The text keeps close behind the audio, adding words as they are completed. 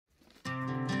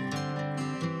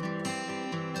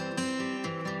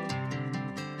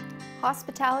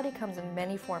Hospitality comes in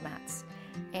many formats,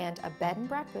 and a bed and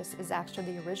breakfast is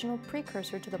actually the original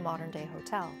precursor to the modern-day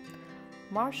hotel.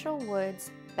 Marshall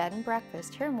Wood's Bed and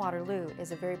Breakfast here in Waterloo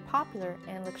is a very popular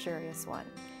and luxurious one.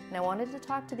 And I wanted to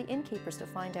talk to the innkeepers to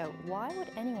find out why would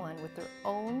anyone with their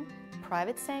own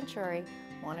private sanctuary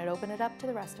want to open it up to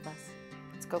the rest of us.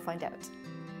 Let's go find out.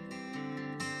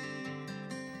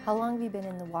 How long have you been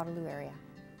in the Waterloo area?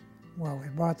 Well, we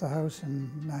bought the house in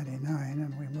 '99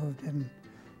 and we moved in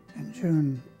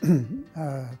June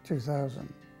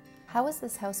 2000. How was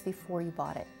this house before you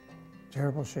bought it?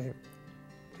 Terrible shape.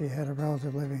 He had a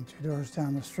relative living 2 doors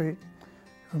down the street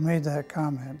who made that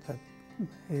comment that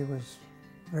he was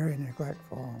very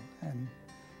neglectful and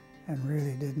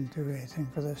really didn't do anything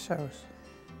for this house.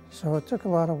 So it took a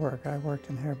lot of work. I worked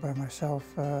in here by myself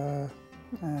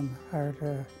and hired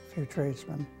a few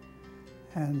tradesmen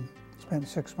and spent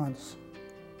 6 months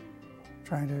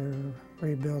trying to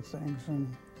rebuild things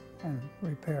and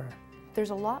repair.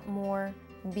 There's a lot more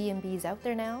B&Bs out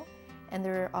there now, and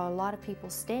there are a lot of people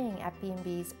staying at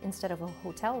B&Bs instead of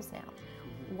hotels now.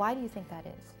 Why do you think that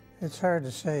is? It's hard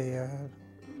to say.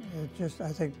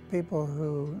 I think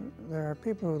there are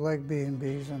people who like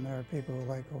B&Bs and there are people who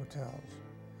like hotels.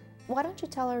 Why don't you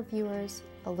tell our viewers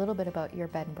a little bit about your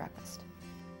bed and breakfast?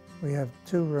 We have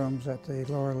 2 rooms at the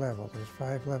lower level. There's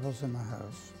 5 levels in the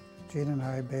house. Jean and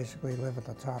I basically live at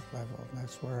the top level.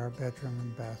 That's where our bedroom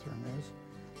and bathroom is.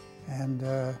 And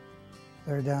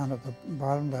they're down at the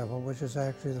bottom level, which is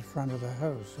actually the front of the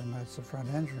house, and that's the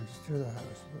front entrance to the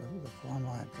house, the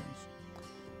formal entrance.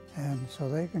 And so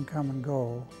they can come and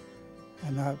go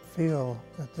and not feel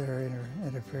that they're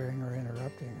interfering or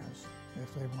interrupting us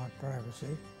if they want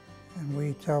privacy. And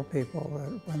we tell people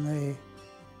that when they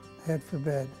head for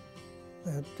bed,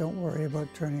 that don't worry about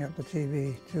turning up the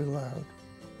TV too loud.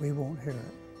 We won't hear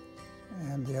it,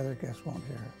 and the other guests won't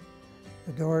hear it.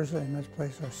 The doors in this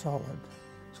place are solid,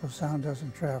 so sound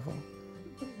doesn't travel.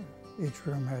 Each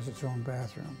room has its own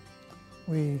bathroom.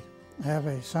 We have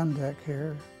a sun deck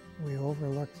here. We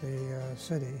overlook the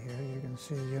city here. You can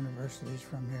see the universities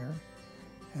from here.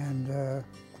 And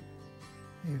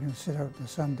you can sit out in the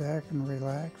sun deck and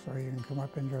relax, or you can come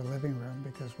up into our living room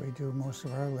because we do most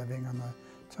of our living on the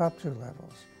top 2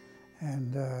 levels.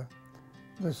 And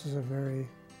this is a very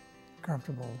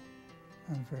comfortable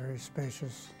and very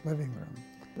spacious living room.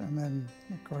 And then,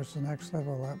 of course, the next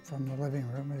level up from the living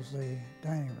room is the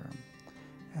dining room.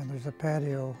 And there's a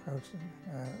patio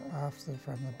out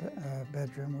from the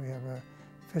bedroom. We have a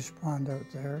fish pond out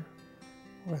there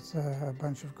with a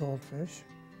bunch of goldfish.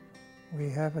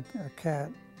 We have a cat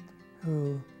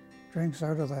who drinks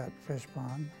out of that fish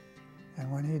pond,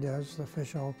 and when he does, the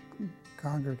fish all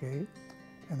congregate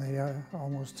and they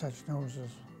almost touch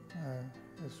noses.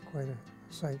 It's quite a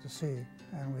sight to see.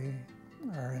 And we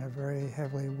are in a very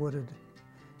heavily wooded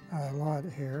lot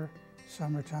here.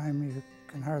 Summertime, you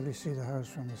can hardly see the house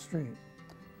from the street.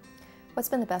 What's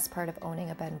been the best part of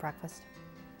owning a bed and breakfast?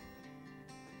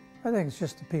 I think it's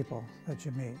just the people that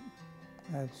you meet.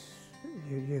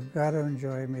 You've got to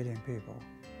enjoy meeting people.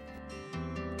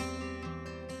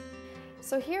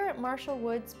 So here at Marshall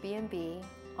Wood's B&B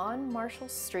on Marshall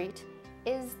Street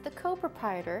is the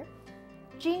co-proprietor,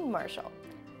 Jean Marshall,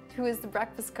 who is the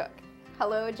breakfast cook.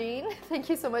 Hello, Jean. Thank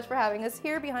you so much for having us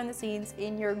here behind the scenes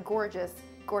in your gorgeous,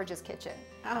 gorgeous kitchen.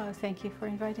 Oh, thank you for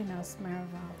inviting us,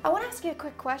 Maribel. I want to ask you a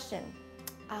quick question.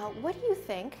 What do you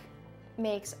think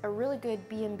makes a really good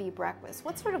B&B breakfast?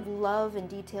 What sort of love and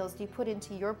details do you put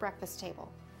into your breakfast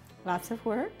table? Lots of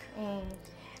work,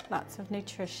 lots of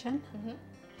nutrition.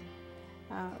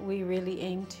 We really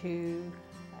aim to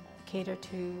cater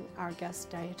to our guests'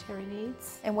 dietary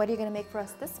needs. And what are you going to make for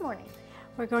us this morning?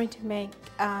 We're going to make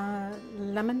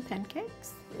lemon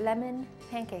pancakes. Lemon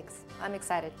pancakes. I'm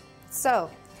excited. So,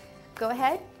 go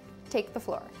ahead, take the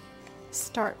floor.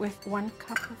 Start with 1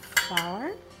 cup of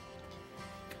flour,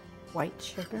 white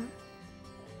sugar,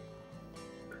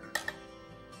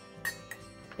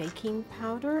 baking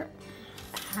powder,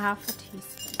 half a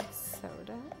teaspoon of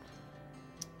soda.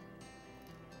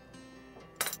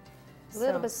 A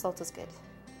little bit of salt is good.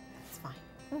 That's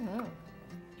fine.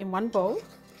 In 1 bowl,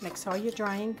 mix all your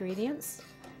dry ingredients.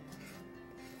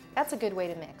 That's a good way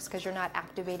to mix because you're not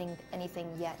activating anything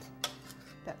yet.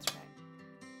 That's right.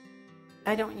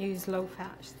 I don't use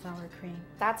low-fat sour cream.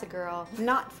 That's a girl.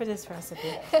 Not for this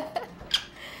recipe.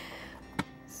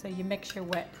 So you mix your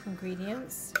wet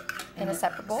ingredients in a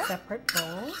separate bowl? Separate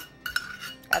bowl.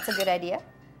 That's a good idea.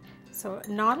 So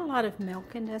not a lot of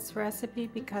milk in this recipe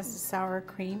because the sour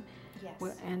cream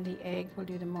and the egg will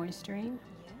do the moisturing.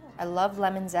 I love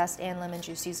lemon zest and lemon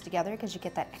juice used together because you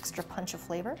get that extra punch of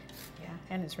flavor. Yeah,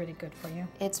 and it's really good for you.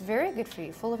 It's very good for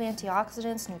you, full of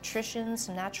antioxidants, nutrition,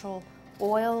 some natural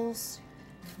oils.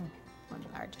 1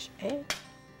 large egg.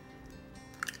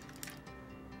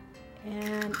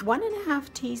 And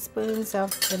 1.5 teaspoons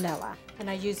of vanilla. And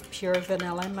I use pure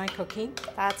vanilla in my cooking.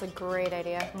 That's a great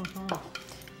idea.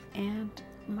 And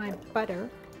my butter.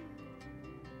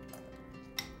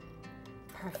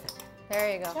 Perfect. There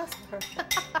you go. Just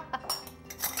perfect.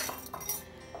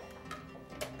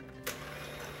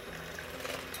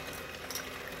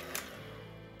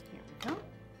 Here we go.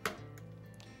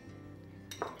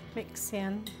 Mix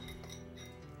in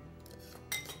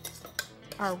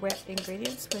our wet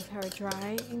ingredients with our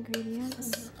dry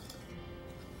ingredients.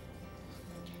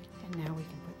 And now we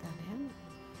can put that in.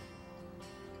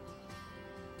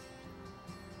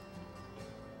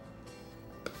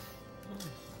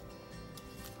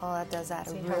 Oh, that does add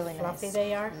See a how really fluffy nice.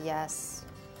 they are? Yes.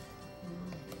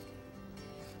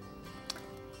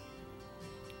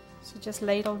 So just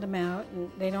ladle them out,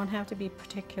 and they don't have to be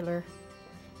particular.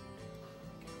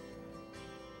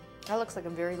 That looks like a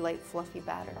very light, fluffy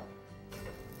batter.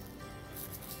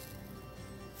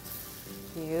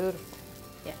 Beautiful.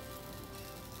 Yeah.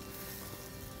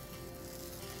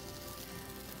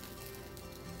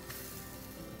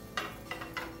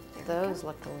 Those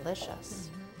look delicious.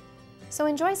 So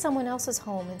enjoy someone else's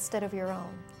home instead of your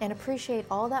own, and appreciate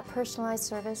all that personalized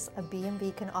service a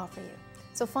B&B can offer you.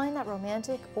 So find that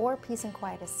romantic or peace and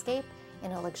quiet escape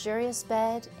in a luxurious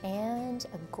bed and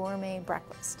a gourmet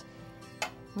breakfast.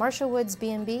 Marshall Woods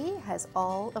B&B has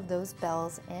all of those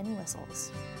bells and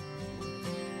whistles.